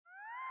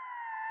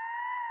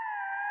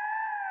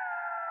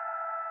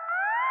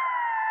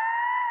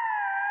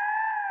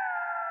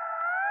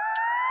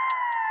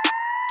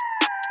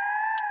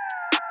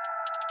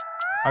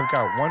I've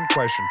got one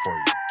question for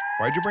you.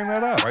 Why'd you bring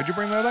that up? Why'd you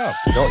bring that up?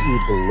 Don't you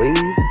believe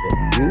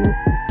that you,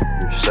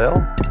 yourself,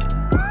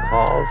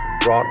 caused and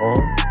brought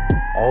on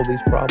all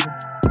these problems?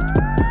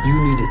 You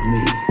needed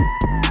me.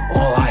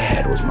 All I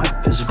had was my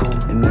physical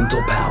and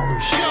mental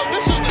powers. You know,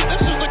 this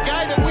is the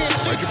guy that we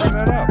had. Why'd you bring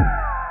that up?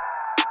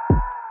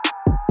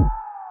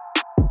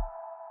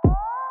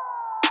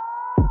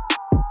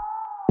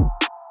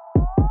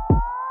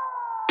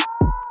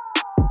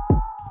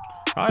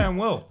 Hi, I'm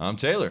Will. I'm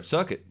Taylor.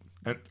 Suck it.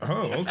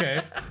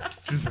 Okay.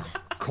 Just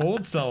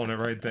cold selling it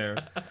right there.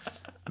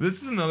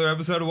 This is another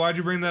episode of Why'd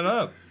You Bring That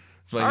Up?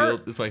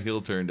 It's my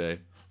heel turn day.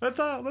 Let's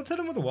hit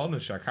him with a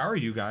wellness check. How are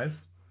you guys?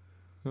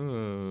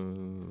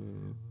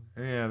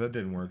 Yeah, that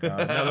didn't work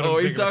out. Oh,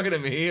 are you talking to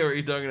me or are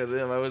you talking to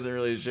them? I wasn't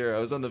really sure. I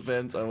was on the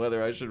fence on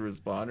whether I should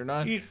respond or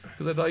not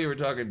because I thought you were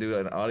talking to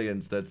an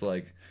audience that's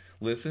like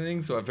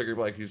listening. So I figured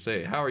like you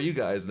say, "How are you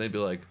guys?" and they'd be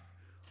like,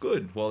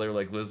 "Good," while they were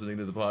like listening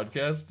to the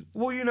podcast.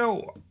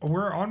 Well,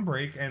 we're on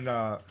break and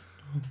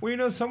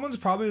someone's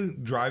probably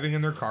driving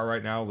in their car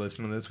right now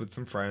listening to this with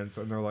some friends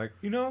and they're like,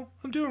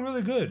 I'm doing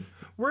really good.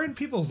 We're in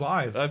people's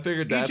lives. I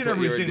figured that's each and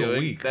what every you were single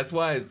doing. week. That's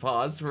why I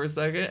paused for a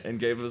second and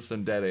gave us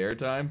some dead air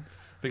time.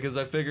 Because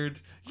I figured,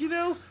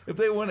 if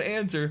they want to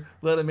answer,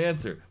 let them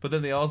answer. But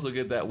then they also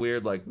get that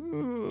weird, like...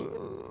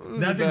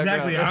 That's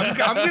exactly...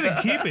 I'm going to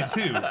keep it,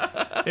 too.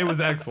 It was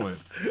excellent.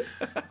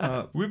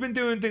 We've been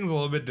doing things a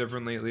little bit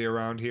different lately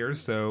around here.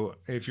 So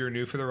if you're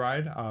new for the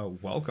ride,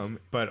 welcome.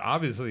 But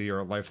obviously, you're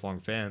a lifelong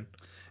fan.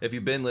 If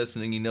you've been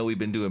listening, we've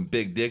been doing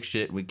big dick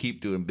shit. And we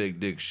keep doing big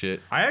dick shit.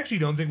 I actually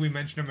don't think we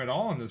mentioned him at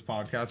all on this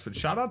podcast. But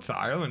shout out to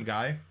Ireland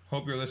Guy.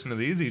 Hope you're listening to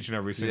these each and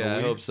every single week.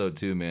 Yeah, I hope so,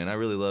 too, man. I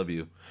really love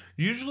you.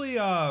 Usually,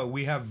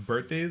 we have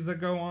birthdays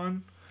that go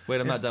on. Wait,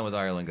 I'm not done with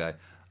Ireland Guy.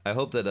 I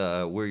hope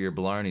that we're your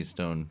Blarney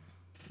Stone.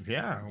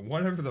 Yeah,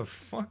 whatever the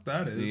fuck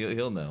that is.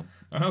 He'll know.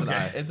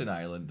 It's an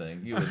Ireland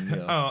thing. You wouldn't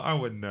know. Oh, I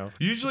wouldn't know.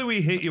 Usually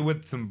we hit you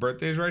with some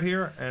birthdays right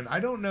here, and I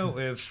don't know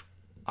if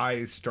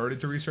I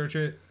started to research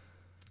it,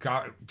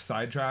 got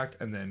sidetracked,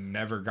 and then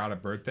never got a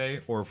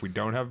birthday, or if we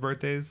don't have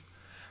birthdays.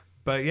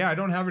 But yeah, I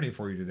don't have any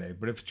for you today.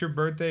 But if it's your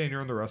birthday and you're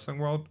in the wrestling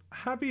world,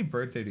 happy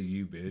birthday to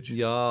you, bitch.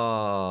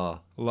 Yeah.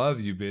 Love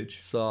you,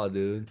 bitch. Saw,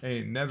 dude.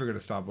 Ain't never gonna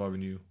stop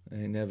loving you.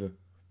 Ain't never.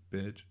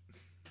 Bitch.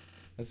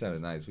 That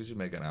sounded nice. We should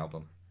make an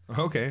album.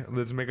 Okay,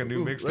 let's make a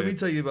new mixtape. Let me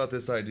tell you about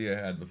this idea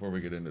I had before we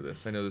get into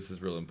this. I know this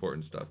is real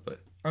important stuff, but...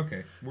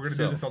 Okay, we're gonna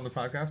do this on the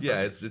podcast?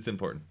 Yeah, it's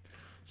important.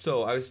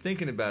 So, I was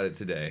thinking about it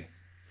today.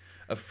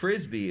 A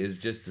Frisbee is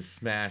just a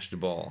smashed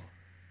ball.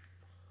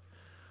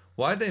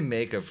 Why'd they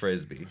make a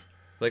Frisbee?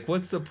 Like,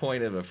 what's the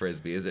point of a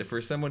Frisbee? Is it for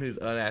someone who's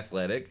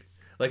unathletic?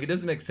 Like, it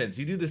doesn't make sense.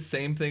 You do the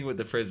same thing with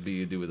the Frisbee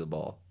you do with the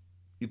ball.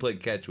 You play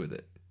catch with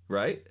it,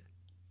 right?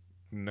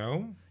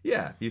 No.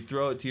 Yeah, you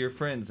throw it to your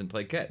friends and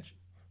play catch.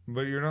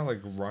 But you're not, like,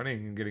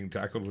 running and getting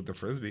tackled with the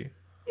Frisbee.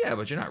 Yeah,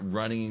 but you're not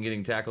running and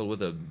getting tackled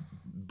with a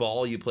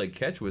ball you play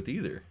catch with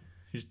either.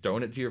 You're just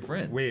throwing it to your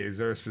friend. Wait, is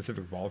there a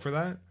specific ball for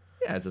that?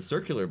 Yeah, it's a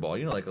circular ball.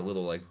 Like a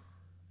little,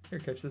 here,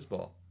 catch this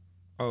ball.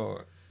 Oh,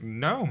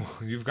 no.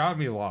 You've got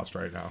me lost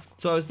right now.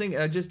 So I was thinking,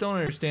 I just don't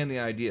understand the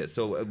idea.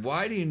 So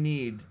why do you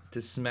need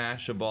to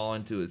smash a ball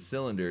into a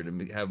cylinder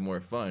to have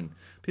more fun?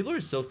 People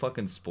are so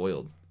fucking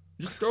spoiled.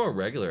 Just throw a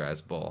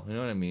regular-ass ball. You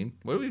know what I mean?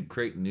 Why do we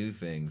create new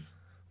things?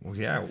 Well,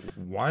 yeah.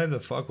 Why the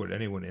fuck would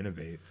anyone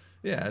innovate?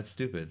 Yeah, that's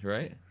stupid,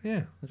 right?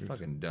 Yeah. That's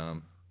fucking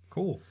dumb.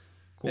 Cool.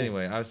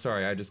 Anyway, I'm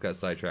sorry. I just got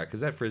sidetracked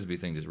because that Frisbee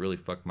thing just really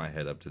fucked my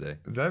head up today.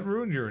 That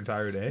ruined your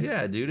entire day?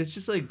 Yeah, dude. It's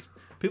just like...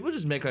 People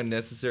just make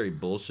unnecessary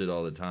bullshit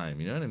all the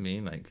time. You know what I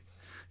mean? Like,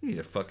 you need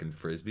a fucking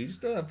Frisbee.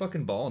 Just throw that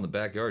fucking ball in the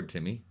backyard,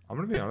 Timmy. I'm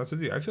going to be honest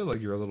with you. I feel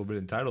like you're a little bit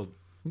entitled.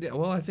 Yeah,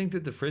 well, I think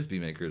that the Frisbee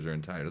makers are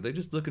entitled. They're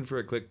just looking for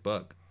a quick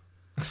buck.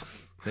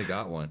 They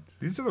got one.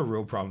 These are the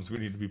real problems we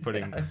need to be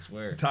putting I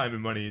swear. time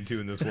and money into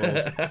in this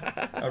world.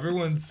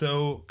 Everyone's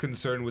so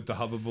concerned with the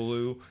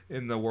hubbubaloo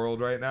in the world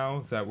right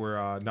now that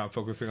we're not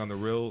focusing on the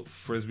real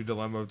Frisbee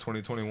dilemma of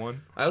 2021.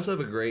 I also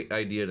have a great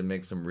idea to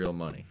make some real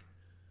money.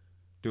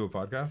 Do a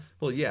podcast?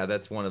 Well, yeah,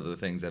 that's one of the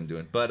things I'm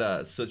doing.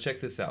 But, so check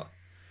this out.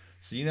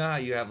 So you know how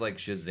you have, like,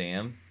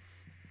 Shazam?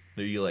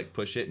 Where you, like,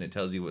 push it and it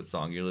tells you what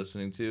song you're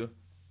listening to?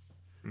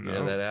 No. You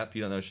know that app?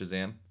 You don't know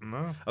Shazam?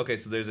 No. Okay,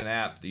 so there's an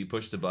app that you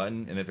push the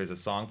button, and if there's a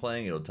song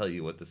playing, it'll tell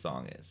you what the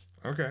song is.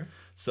 Okay.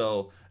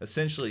 So,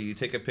 essentially, you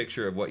take a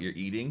picture of what you're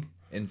eating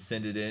and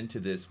send it into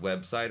this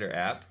website or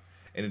app,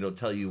 and it'll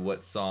tell you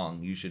what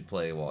song you should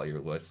play while you're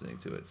listening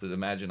to it. So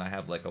imagine I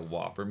have, like, a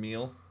Whopper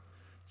meal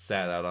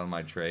sat out on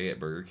my tray at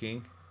Burger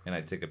King, and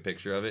I take a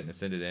picture of it and I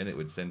send it in. It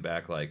would send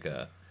back, like,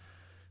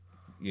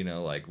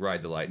 like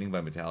Ride the Lightning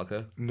by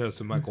Metallica. No,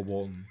 so Michael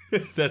Bolton.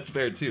 That's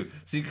fair too.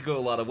 So you could go a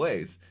lot of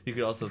ways. You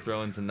could also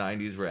throw in some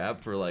 90s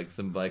rap for like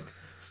some like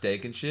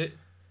steak and shit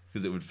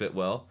because it would fit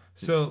well.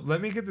 So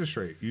let me get this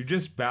straight. You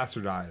just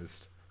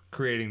bastardized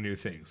creating new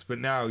things, but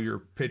now you're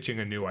pitching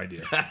a new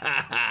idea.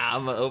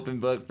 I'm an open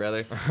book,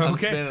 brother. I'm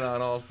spinning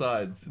on all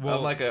sides.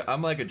 Well,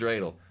 I'm like a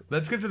dreidel.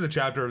 Let's get to the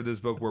chapter of this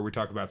book where we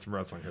talk about some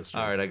wrestling history.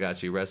 All right, I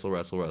got you. Wrestle.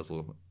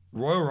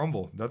 Royal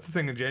Rumble. That's the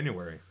thing in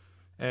January.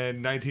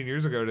 And 19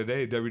 years ago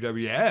today,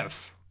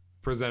 WWF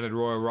presented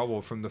Royal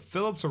Rumble from the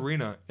Phillips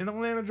Arena in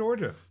Atlanta,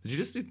 Georgia. Did you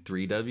just do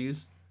 3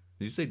 W's?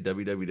 Did you say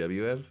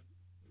WWF?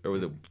 Or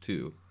was it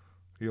 2?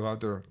 You'll have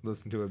to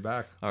listen to it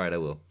back. All right, I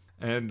will.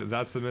 And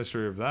that's the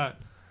mystery of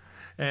that.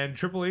 And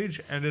Triple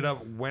H ended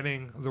up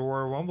winning the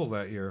Royal Rumble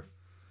that year.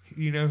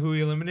 You know who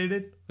he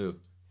eliminated? Who?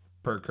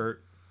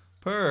 Perk.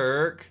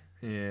 Perk.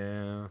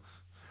 Yeah.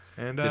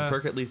 And Did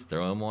Perk at least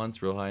throw him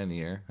once real high in the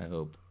air? I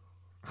hope.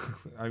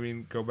 I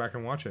mean, go back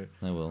and watch it.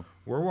 I will.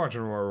 We're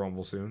watching Royal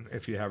Rumble soon,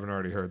 if you haven't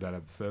already heard that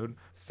episode.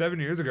 7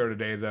 years ago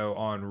today, though,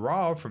 on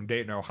Raw from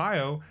Dayton,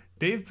 Ohio,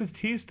 Dave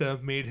Bautista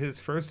made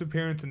his first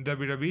appearance in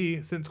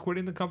WWE since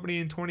quitting the company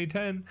in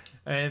 2010.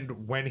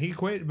 And when he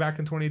quit back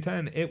in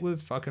 2010, it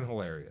was fucking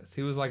hilarious.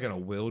 He was like in a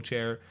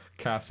wheelchair,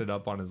 casted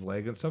up on his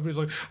leg and stuff. He was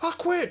like, I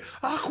quit.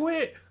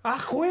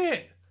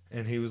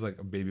 And he was like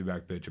a baby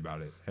back bitch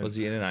about it. And Was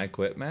he in an I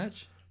Quit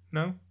match?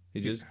 no. He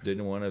just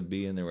didn't want to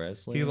be in the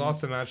wrestling? He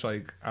lost a match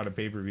like at a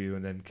pay-per-view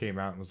and then came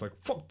out and was like,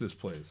 fuck this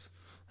place.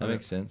 That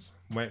makes sense.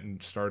 Went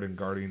and starred in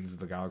Guardians of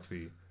the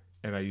Galaxy,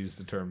 and I use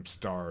the term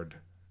starred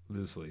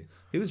loosely.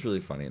 He was really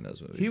funny in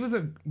those movies. He was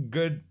a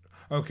good...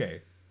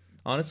 Okay.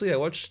 Honestly, I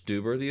watched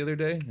Stuber the other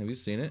day. Have you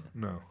seen it?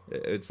 No.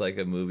 It's like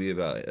a movie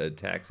about a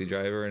taxi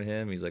driver and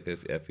him. He's like a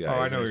FBI Oh,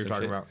 I agent know or what you're some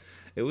talking shit. about.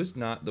 It was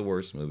not the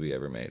worst movie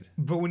ever made.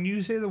 But when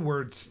you say the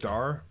word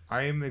star,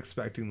 I am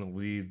expecting the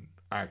lead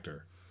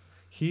actor.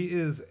 He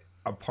is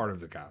a part of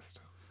the cast.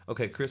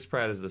 Okay, Chris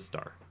Pratt is the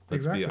star.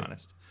 Let's be Exactly.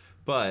 honest.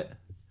 But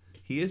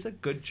he is a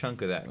good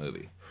chunk of that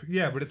movie.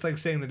 Yeah, but it's like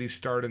saying that he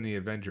starred in the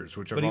Avengers,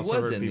 which But I've he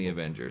also was heard in the people-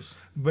 Avengers.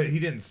 But he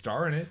didn't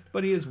star in it.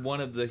 But he is one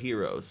of the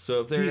heroes.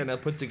 So if they're He- going to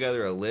put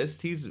together a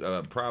list, he's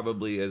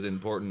probably as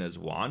important as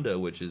Wanda,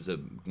 which is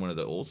one of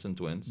the Olsen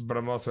twins. But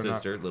I'm also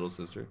little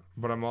sister.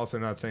 But I'm also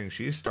not saying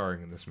she's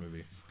starring in this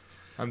movie.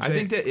 I'm I saying,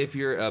 think that if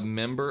you're a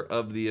member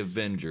of the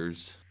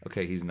Avengers,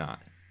 okay, he's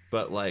not.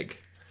 But like,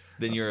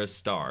 then you're a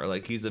star.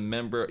 Like he's a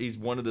member. He's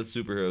one of the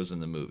superheroes in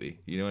the movie.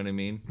 You know what I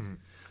mean? Mm-hmm.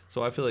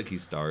 So I feel like he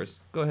stars.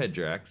 Go ahead,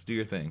 Drax. Do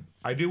your thing.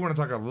 I do want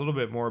to talk a little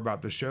bit more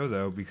about the show,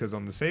 though, because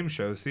on the same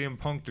show, CM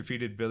Punk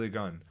defeated Billy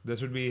Gunn.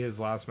 This would be his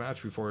last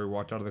match before he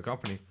walked out of the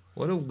company.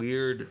 What a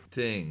weird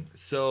thing.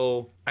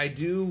 So I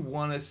do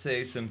want to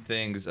say some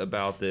things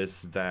about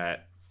this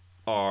that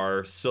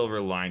are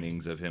silver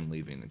linings of him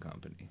leaving the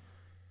company.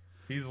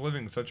 He's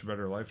living such a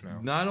better life now.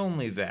 Not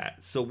only that,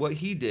 so what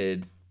he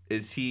did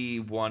is he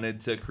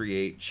wanted to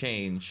create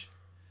change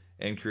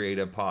and create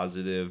a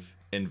positive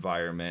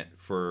environment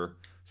for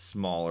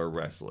smaller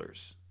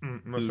wrestlers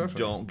Most who definitely.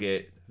 don't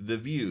get the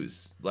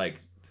views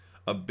like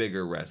a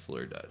bigger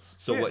wrestler does.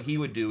 So Yeah. what he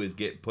would do is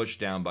get pushed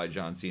down by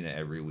John Cena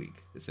every week,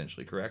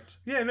 essentially, correct?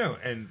 Yeah, no,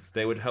 and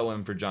They would hoe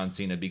him for John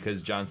Cena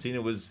because John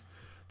Cena was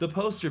the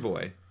poster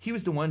boy. He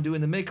was the one doing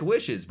the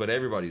Make-A-Wishes, but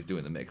everybody's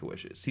doing the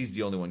Make-A-Wishes. He's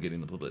the only one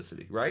getting the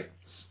publicity, right?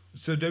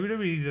 so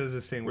WWE does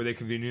this thing where they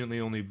conveniently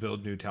only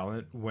build new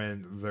talent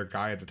when their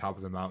guy at the top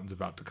of the mountain's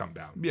about to come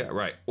down. Yeah,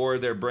 right. Or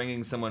they're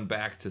bringing someone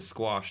back to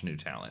squash new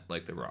talent,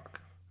 like The Rock.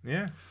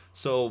 Yeah.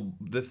 So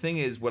the thing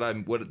is, what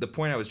the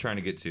point I was trying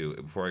to get to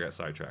before I got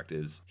sidetracked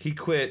is he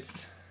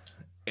quits,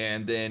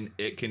 and then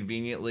it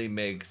conveniently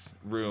makes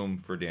room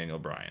for Daniel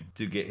Bryan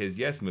to get his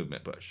Yes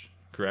Movement push.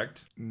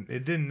 Correct?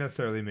 It didn't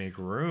necessarily make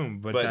room,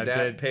 but, But that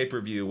did.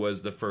 pay-per-view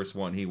was the first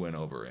one he went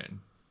over in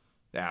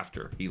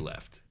after he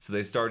left. So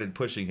they started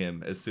pushing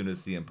him as soon as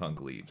CM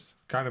Punk leaves.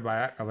 Kind of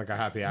by like a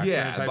happy accident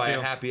Yeah, type by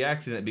deal. a happy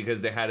accident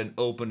because they had an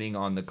opening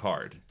on the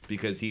card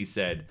because he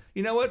said,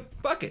 you know what,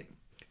 fuck it.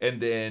 And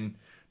then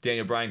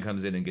Daniel Bryan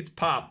comes in and gets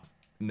popped,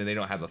 and then they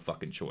don't have a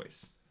fucking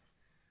choice.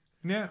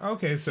 Yeah,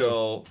 okay,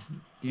 So,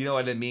 you know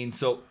what I mean?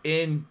 So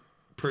in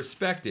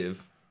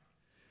perspective,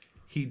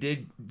 he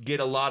did get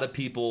a lot of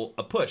people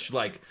a push.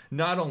 Like,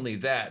 not only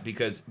that,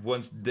 because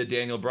once the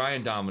Daniel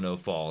Bryan domino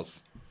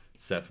falls,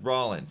 Seth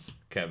Rollins,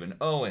 Kevin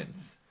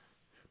Owens,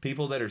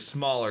 people that are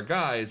smaller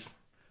guys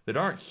that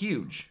aren't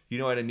huge, you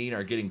know what I mean,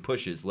 are getting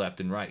pushes left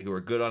and right, who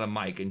are good on a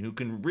mic and who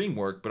can ring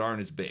work but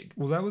aren't as big.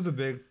 Well, that was a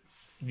big.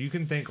 You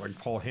can thank like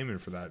Paul Heyman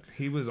for that.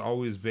 He was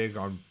always big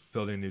on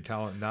building new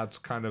talent, and that's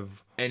kind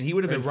of. And he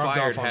would have It been rubbed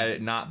fired off on- had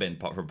it not been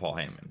for Paul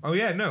Heyman. Oh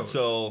yeah, no.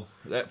 So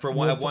at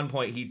Well, one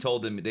point he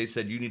told them, they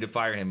said, you need to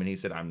fire him, and he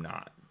said, I'm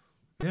not.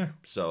 Yeah,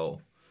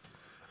 So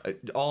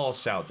all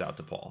shouts out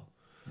to Paul.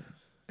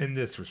 in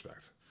this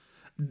respect.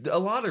 A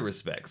lot of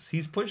respects.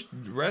 He's pushed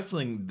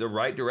wrestling the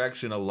right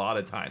direction a lot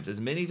of times,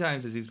 as many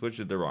times as he's pushed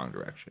it the wrong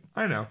direction.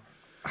 I know.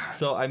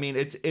 So I mean,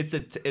 it's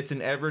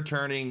an ever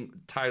turning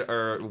tight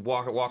or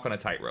walk on a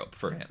tightrope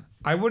for him.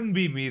 I wouldn't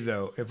be me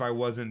though if I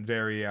wasn't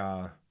very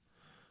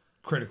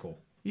critical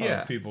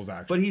of people's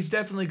actions. But he's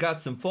definitely got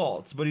some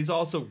faults, but he's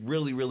also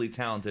really, really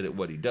talented at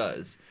what he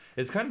does.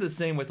 It's kind of the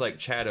same with like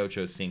Chad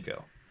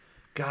Ochocinco.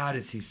 God,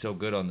 is he so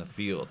good on the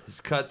field.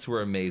 His cuts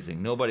were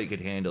amazing. Nobody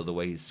could handle the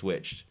way he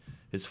switched.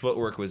 His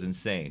footwork was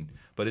insane.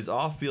 But his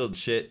off-field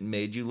shit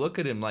made you look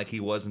at him like he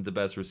wasn't the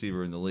best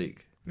receiver in the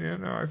league. Yeah,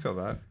 no, I feel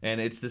that. And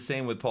it's the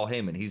same with Paul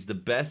Heyman. He's the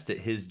best at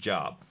his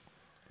job.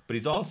 But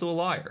he's also a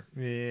liar.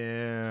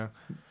 Yeah.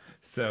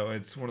 So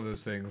it's one of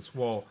those things.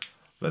 Well,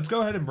 let's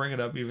go ahead and bring it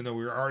up, even though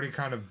we were already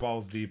kind of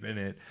balls deep in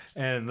it.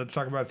 And let's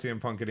talk about CM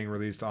Punk getting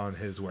released on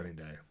his wedding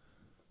day.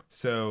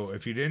 So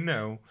if you didn't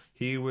know,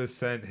 he was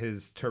sent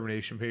his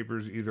termination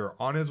papers either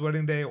on his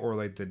wedding day or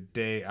like the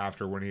day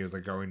after when he was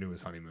like going to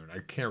his honeymoon. I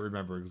can't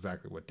remember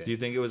exactly what day. Do you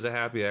think it was a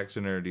happy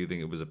accident or do you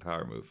think it was a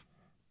power move?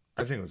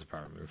 I think it was a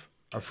power move.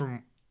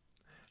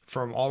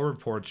 From all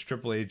reports,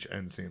 Triple H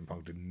and CM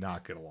Punk did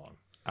not get along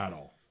at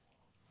all.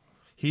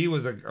 He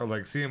was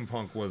CM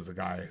Punk was the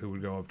guy who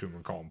would go up to him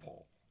and call him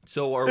Paul.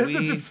 So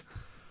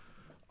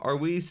are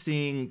we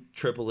seeing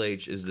Triple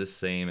H is the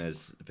same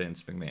as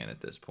Vince McMahon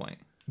at this point?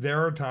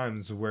 There are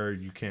times where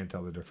you can't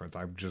tell the difference.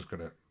 I'm just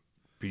gonna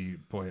be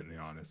blatantly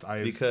honest.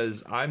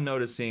 Because I'm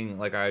noticing,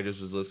 like I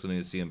just was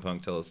listening to CM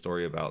Punk tell a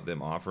story about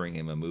them offering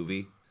him a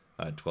movie,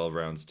 12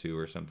 Rounds 2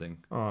 or something.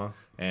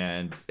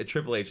 And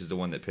Triple H is the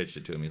one that pitched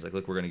it to him. He's like,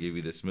 look, we're going to give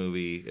you this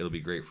movie. It'll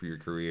be great for your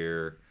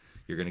career.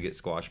 You're going to get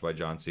squashed by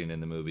John Cena in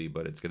the movie,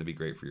 but it's going to be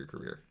great for your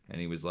career.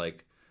 And he was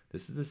like,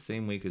 this is the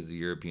same week as the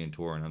European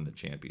tour and I'm the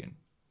champion.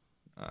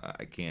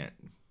 I can't.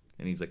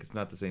 And he's like, it's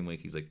not the same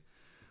week. He's like,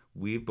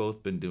 we've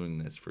both been doing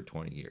this for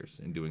 20 years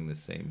and doing the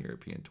same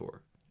European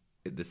tour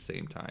at the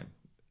same time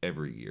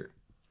every year.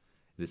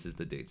 This is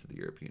the dates of the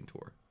European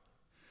tour.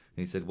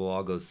 And he said, well,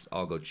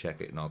 I'll go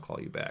check it and I'll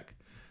call you back.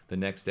 The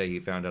next day he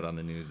found out on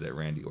the news that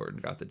Randy Orton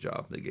got the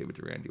job. They gave it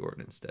to Randy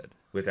Orton instead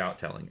without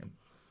telling him.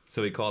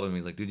 So he called him.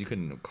 He's like, dude, you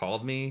couldn't have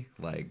called me.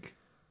 Like,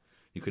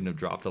 you couldn't have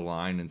dropped a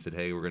line and said,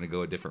 hey, we're going to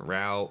go a different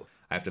route.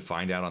 I have to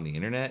find out on the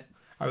internet.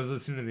 I was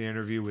listening to the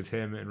interview with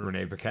him and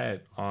Renee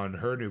Paquette on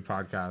her new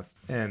podcast,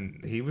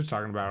 and he was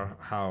talking about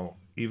how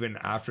even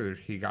after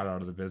he got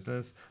out of the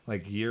business,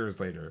 like years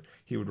later,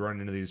 he would run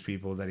into these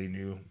people that he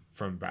knew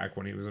from back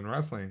when he was in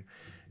wrestling,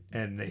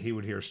 and that he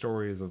would hear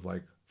stories of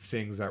like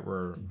things that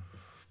were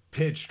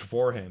pitched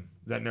for him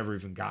that never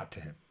even got to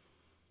him.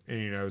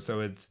 And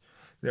so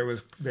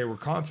they were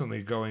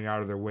constantly going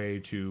out of their way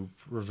to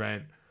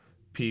prevent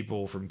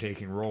people from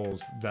taking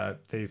roles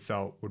that they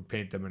felt would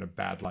paint them in a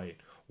bad light,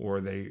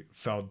 or they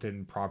felt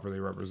didn't properly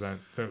represent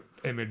the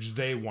image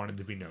they wanted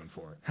to be known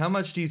for. How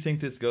much do you think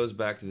this goes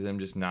back to them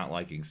just not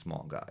liking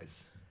small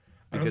guys?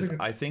 Because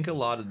I think a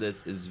lot of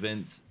this is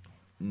Vince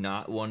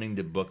not wanting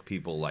to book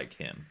people like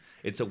him.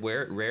 It's a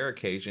rare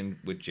occasion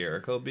with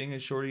Jericho being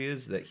as short he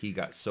is that he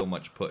got so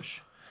much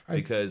push.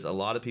 Because a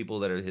lot of people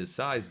that are his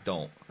size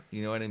don't.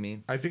 You know what I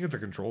mean? I think it's a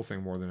control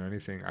thing more than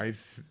anything.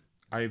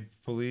 I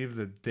believe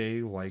that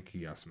they like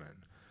yes men.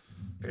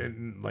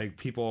 And like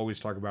people always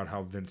talk about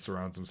how Vince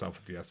surrounds himself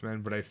with yes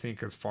men, but I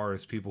think as far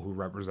as people who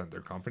represent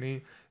their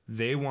company,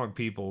 they want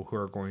people who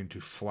are going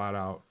to flat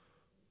out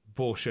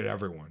bullshit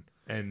everyone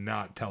and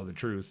not tell the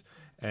truth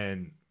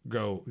and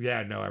go,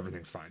 yeah, no,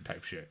 everything's fine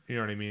type shit. You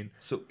know what I mean?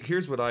 So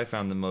here's what I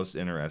found the most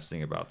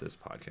interesting about this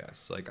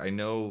podcast. Like, I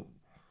know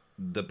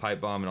the pipe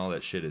bomb and all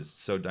that shit is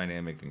so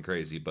dynamic and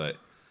crazy, but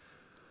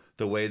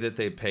the way that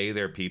they pay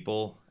their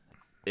people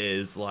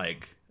is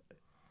like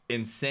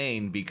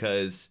insane,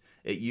 because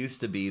it used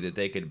to be that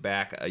they could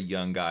back a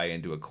young guy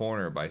into a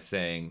corner by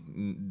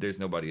saying there's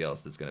nobody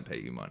else that's going to pay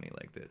you money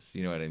like this.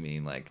 You know what I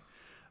mean? Like,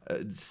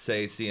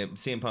 say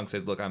CM Punk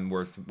said, look, I'm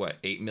worth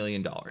what, $8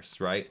 million,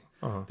 right?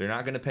 They're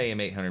not going to pay him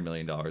 $800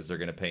 million. They're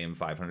going to pay him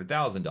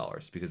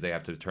 $500,000 because they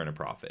have to turn a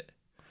profit.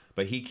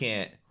 But he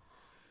can't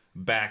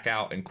back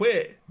out and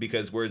quit,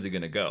 because where's he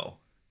going to go?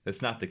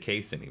 That's not the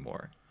case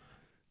anymore.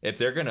 If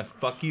they're going to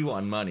fuck you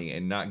on money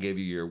and not give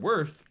you your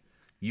worth,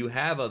 you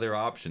have other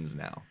options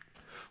now.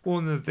 Well,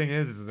 and the thing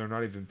is they're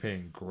not even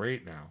paying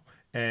great now.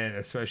 And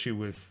especially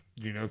with,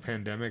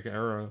 pandemic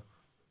era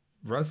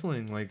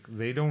wrestling, like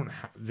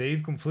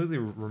they've completely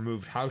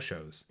removed house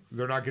shows.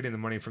 They're not getting the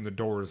money from the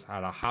doors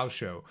at a house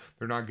show.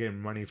 They're not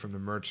getting money from the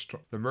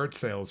merch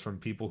sales from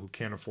people who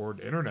can't afford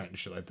internet and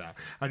shit like that.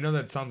 I know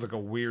that sounds like a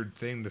weird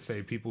thing to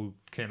say, people who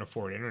can't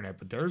afford internet,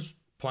 but there's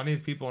plenty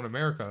of people in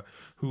America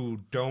who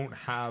don't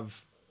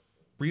have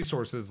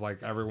resources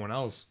like everyone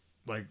else,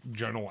 like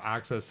general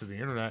access to the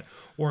internet,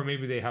 or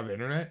maybe they have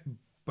internet,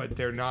 but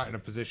they're not in a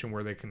position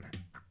where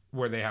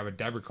they have a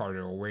debit card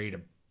or a way to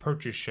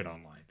purchase shit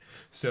online.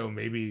 So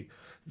maybe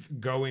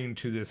going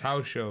to this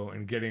house show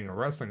and getting a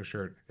wrestling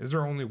shirt is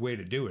their only way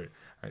to do it.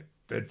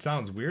 It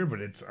sounds weird, but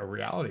it's a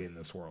reality in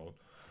this world.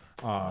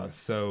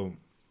 So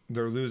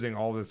they're losing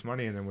all this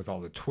money, and then with all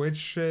the Twitch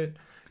shit,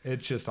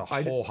 it's just a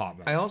whole hot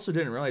mess. I also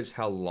didn't realize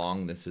how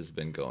long this has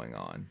been going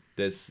on.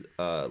 This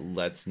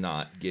let's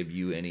not give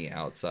you any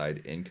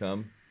outside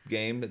income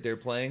game that they're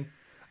playing.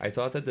 I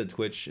thought that the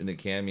Twitch and the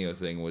Cameo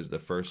thing was the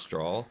first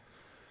straw,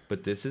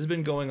 but this has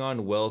been going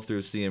on well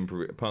through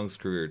CM Punk's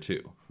career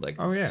too. Like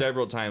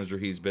several times where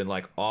he's been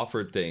like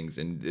offered things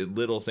and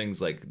little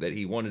things like that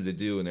he wanted to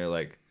do, and they're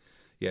like,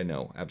 yeah,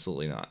 no,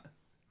 absolutely not.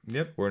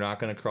 Yep. We're not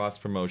going to cross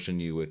promotion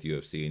you with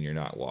UFC, and you're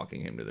not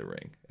walking him to the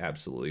ring.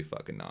 Absolutely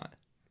fucking not.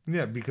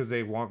 Yeah, because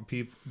they want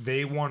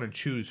to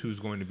choose who's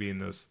going to be in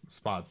those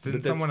spots.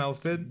 Didn't someone else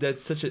did?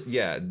 That's such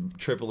a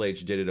Triple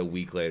H did it a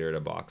week later at a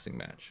boxing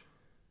match.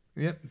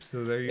 Yep.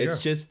 So there you It's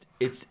go. just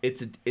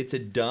it's a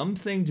dumb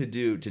thing to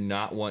do to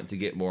not want to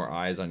get more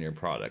eyes on your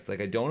product. Like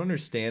I don't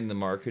understand the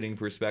marketing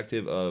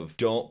perspective of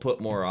don't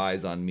put more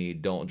eyes on me,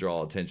 don't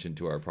draw attention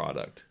to our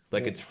product.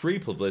 Like it's free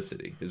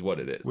publicity is what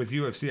it is. With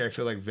UFC, I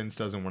feel like Vince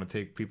doesn't want to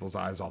take people's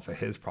eyes off of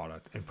his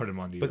product and put him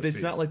on UFC. But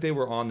it's not like they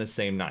were on the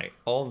same night.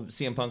 All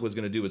CM Punk was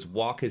going to do was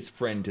walk his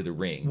friend to the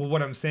ring. Well,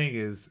 what I'm saying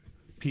is,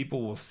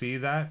 people will see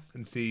that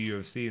and see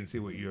UFC and see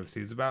what UFC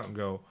is about and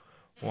go,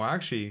 well,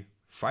 actually,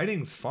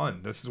 fighting's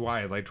fun. This is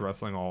why I liked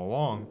wrestling all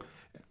along.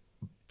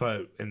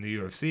 But in the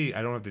UFC,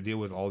 I don't have to deal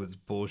with all this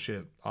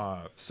bullshit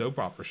soap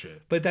opera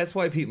shit. But that's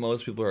why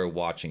most people are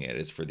watching it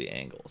is for the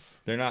angles.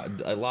 They're not.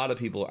 A lot of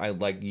people,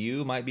 like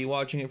you, might be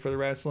watching it for the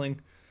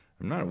wrestling.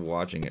 I'm not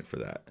watching it for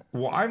that.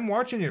 Well, I'm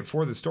watching it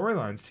for the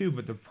storylines too,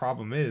 but the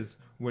problem is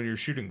when you're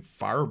shooting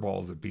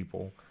fireballs at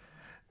people,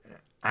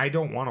 I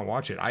don't want to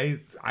watch it.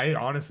 I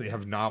honestly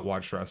have not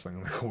watched wrestling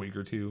in like a week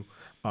or two.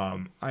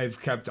 I've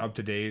kept up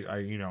to date.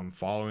 I'm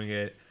following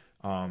it.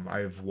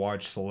 I've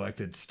watched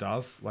selected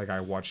stuff. Like I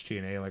watched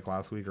TNA like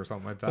last week or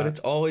something like that. But it's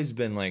always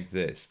been like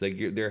this.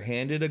 They're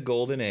handed a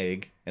golden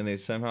egg, and they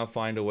somehow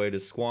find a way to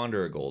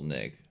squander a golden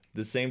egg.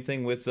 The same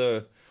thing with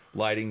the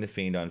lighting the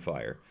Fiend on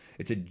fire.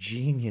 It's a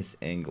genius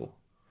angle.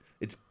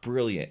 It's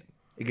brilliant.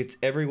 It gets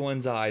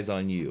everyone's eyes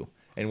on you.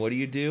 And what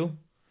do?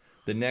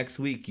 The next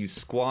week, you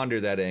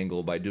squander that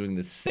angle by doing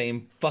the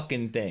same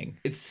fucking thing.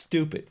 It's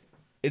stupid.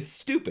 It's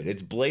stupid.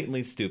 It's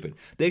blatantly stupid.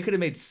 They could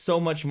have made so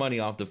much money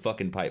off the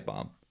fucking pipe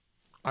bomb.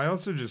 I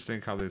also just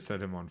think how they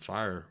set him on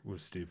fire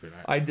was stupid.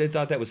 I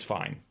thought that was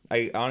fine.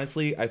 I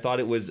thought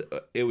it was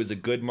a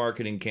good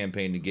marketing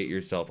campaign to get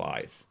yourself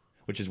eyes,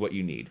 which is what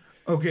you need.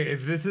 Okay,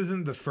 if this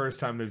isn't the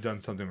first time they've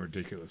done something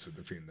ridiculous with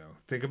the Fiend, though,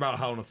 think about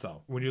Hell in a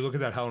Cell. When you look at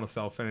that Hell in a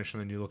Cell finish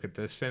and then you look at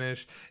this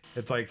finish,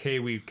 it's like, hey,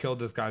 we killed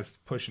this guy's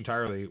push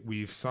entirely.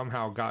 We've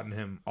somehow gotten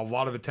him a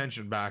lot of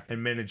attention back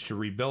and managed to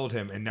rebuild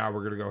him, and now we're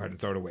going to go ahead and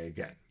throw it away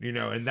again.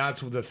 And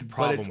that's the problem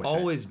But it's with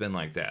always been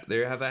like that. They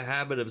have a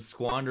habit of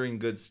squandering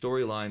good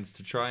storylines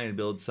to try and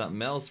build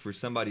something else for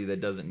somebody that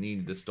doesn't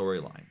need the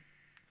storyline.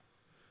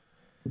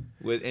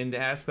 In the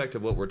aspect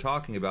of what we're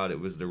talking about,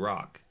 it was The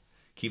Rock.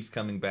 Keeps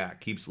coming back,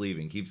 keeps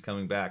leaving, keeps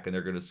coming back, and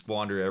they're going to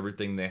squander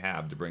everything they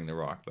have to bring The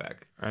Rock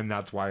back. And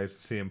that's why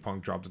CM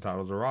Punk dropped the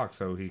title to The Rock,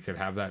 so he could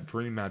have that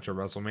dream match at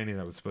WrestleMania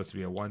that was supposed to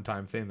be a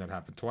one-time thing that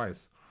happened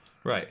twice.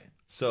 Right.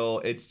 So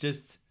it's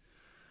a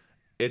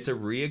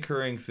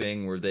reoccurring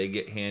thing where they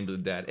get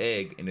handed that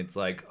egg, and it's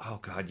like, oh,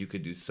 God, you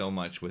could do so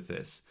much with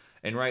this.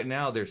 And right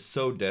now, they're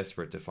so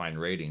desperate to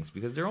find ratings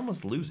because they're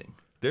almost losing.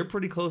 They're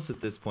pretty close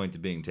at this point to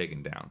being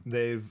taken down.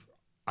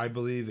 I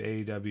believe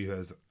AEW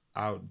has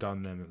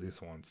outdone them at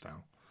least once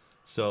now.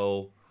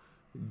 So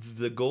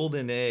the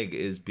golden egg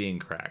is being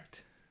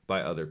cracked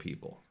by other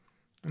people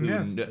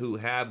who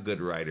have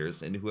good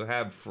writers and who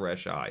have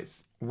fresh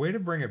eyes. Way to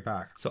bring it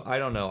back. So I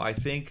don't know. I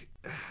think,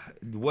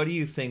 what do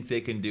you think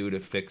they can do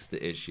to fix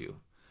the issue?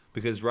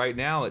 Because right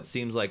now it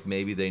seems like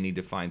maybe they need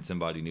to find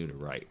somebody new to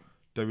write.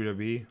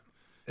 WWE?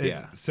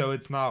 Yeah. So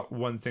it's not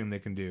one thing they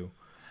can do.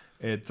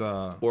 It's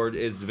Or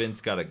is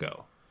Vince got to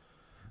go?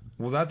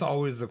 Well, that's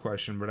always the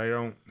question, but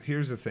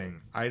here's the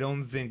thing. I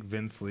don't think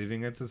Vince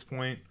leaving at this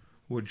point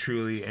would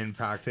truly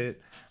impact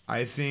it.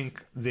 I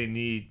think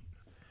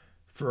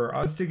for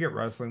us to get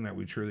wrestling that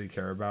we truly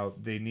care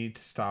about, they need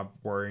to stop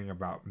worrying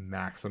about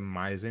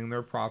maximizing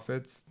their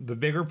profits. The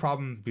bigger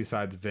problem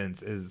besides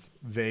Vince is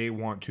they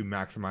want to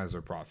maximize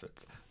their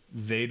profits.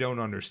 They don't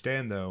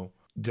understand, though,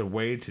 the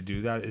way to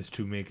do that is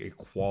to make a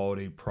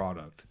quality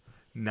product,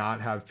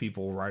 not have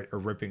people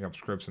ripping up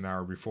scripts an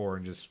hour before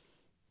and just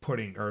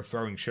putting or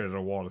throwing shit at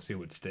a wall to see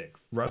what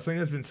sticks. Wrestling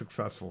has been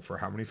successful for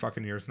how many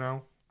fucking years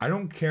now? I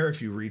don't care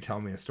if you retell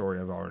me a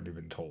story I've already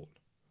been told.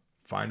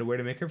 Find a way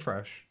to make it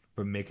fresh,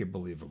 but make it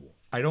believable.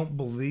 I don't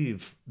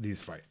believe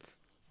these fights.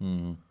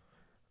 Hmm.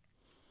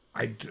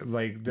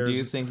 Do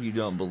you think you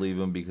don't believe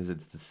them because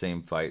it's the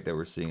same fight that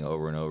we're seeing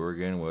over and over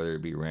again, whether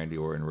it be Randy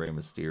Orton, Rey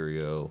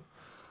Mysterio,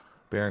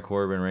 Baron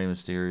Corbin, Rey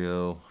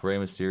Mysterio,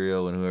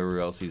 and whoever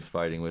else he's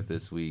fighting with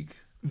this week?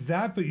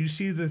 That, but you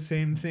see the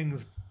same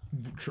things,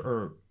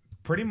 or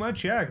pretty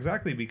much, yeah,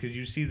 exactly, because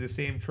you see the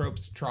same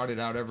tropes trotted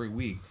out every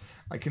week.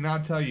 I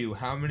cannot tell you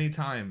how many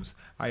times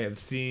I have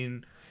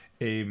seen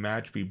a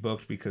match be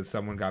booked because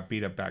someone got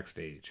beat up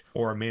backstage,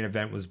 or a main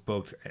event was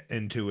booked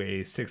into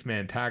a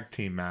 6-man tag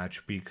team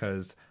match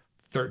because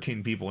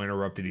 13 people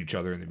interrupted each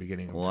other in the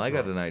beginning. Well, I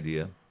got an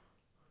idea.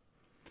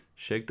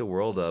 Shake the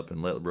world up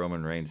and let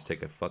Roman Reigns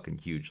take a fucking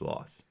huge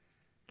loss.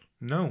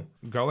 No,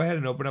 go ahead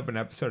and open up an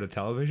episode of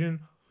television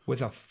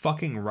with a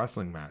fucking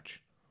wrestling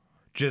match.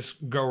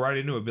 Just go right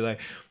into it. Be like,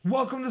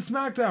 welcome to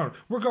SmackDown.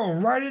 We're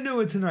going right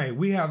into it tonight.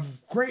 We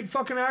have great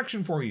fucking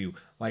action for you.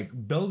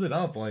 Like, build it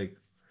up. Like,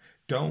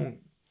 don't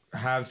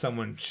have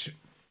someone...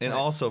 And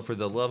also, for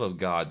the love of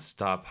God,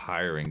 stop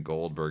hiring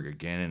Goldberg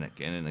again and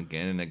again and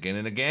again and again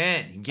and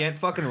again. He can't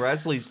fucking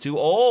wrestle. He's too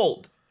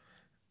old.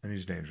 And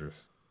he's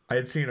dangerous. I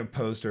had seen a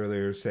post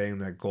earlier saying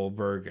that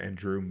Goldberg and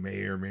Drew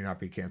may or may not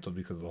be canceled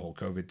because of the whole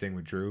COVID thing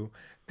with Drew.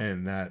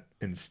 And that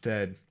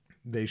instead,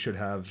 they should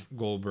have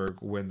Goldberg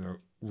win the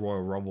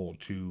Royal Rumble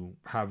to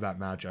have that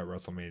match at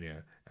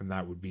WrestleMania, and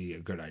that would be a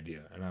good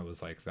idea. And I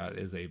was like, that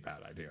is a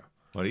bad idea.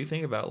 What do you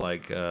think about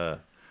like?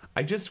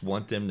 I just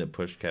want them to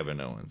push Kevin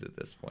Owens at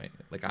this point.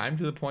 Like I'm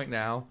to the point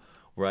now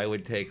where I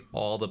would take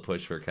all the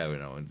push for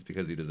Kevin Owens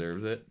because he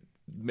deserves it.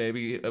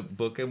 Maybe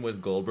book him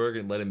with Goldberg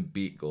and let him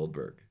beat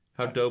Goldberg.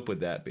 How dope would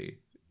that be?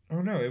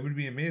 Oh no, it would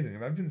be amazing.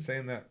 And I've been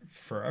saying that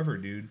forever,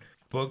 dude.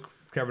 Book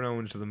Kevin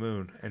Owens to the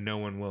moon, and no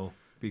one will,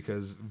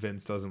 because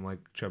Vince doesn't like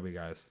chubby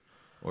guys.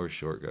 Or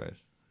short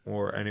guys.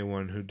 Or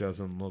anyone who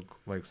doesn't look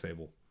like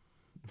Sable.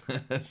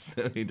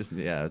 So he just,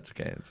 yeah, it's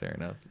okay. It's fair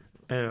enough.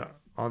 And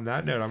on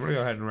that note, I'm going to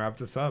go ahead and wrap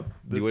this up.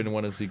 You wouldn't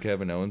want to see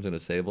Kevin Owens in a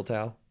sable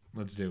towel?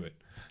 Let's do it.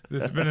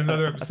 This has been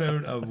another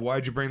episode of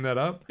Why'd You Bring That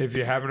Up? If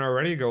you haven't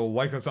already, go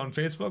like us on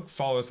Facebook,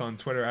 follow us on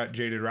Twitter at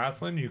Jaded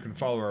Wrestling. You can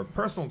follow our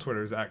personal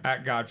Twitters at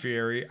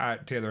Godfieri,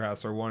 at Taylor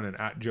Hassler1, and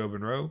at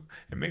Jobin Rogue.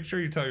 And make sure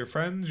you tell your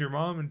friends, your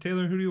mom, and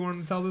Taylor, who do you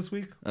want to tell this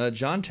week?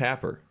 John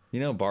Tapper. You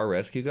know, bar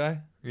rescue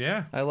guy?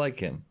 Yeah. I like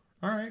him.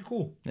 All right,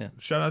 cool. Yeah.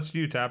 Shout outs to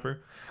you,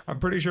 Tapper. I'm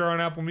pretty sure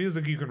on Apple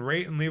Music you can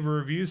rate and leave a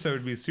review, so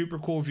it'd be super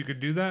cool if you could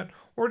do that.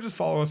 Or just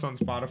follow us on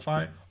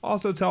Spotify.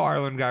 Also tell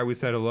Ireland Guy we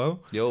said hello.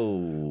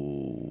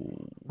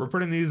 Yo. We're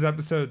putting these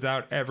episodes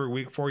out every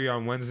week for you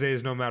on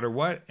Wednesdays, no matter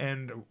what.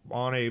 And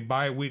on a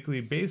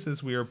bi-weekly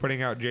basis, we are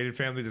putting out Jaded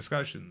Family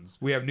Discussions.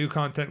 We have new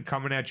content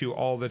coming at you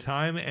all the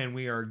time, and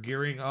we are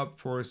gearing up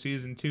for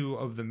season 2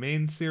 of the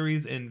main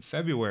series in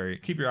February.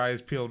 Keep your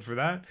eyes peeled for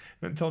that.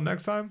 And until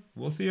next time,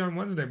 we'll see you on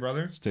Wednesday,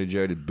 brother. Stay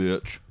jaded,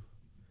 bitch.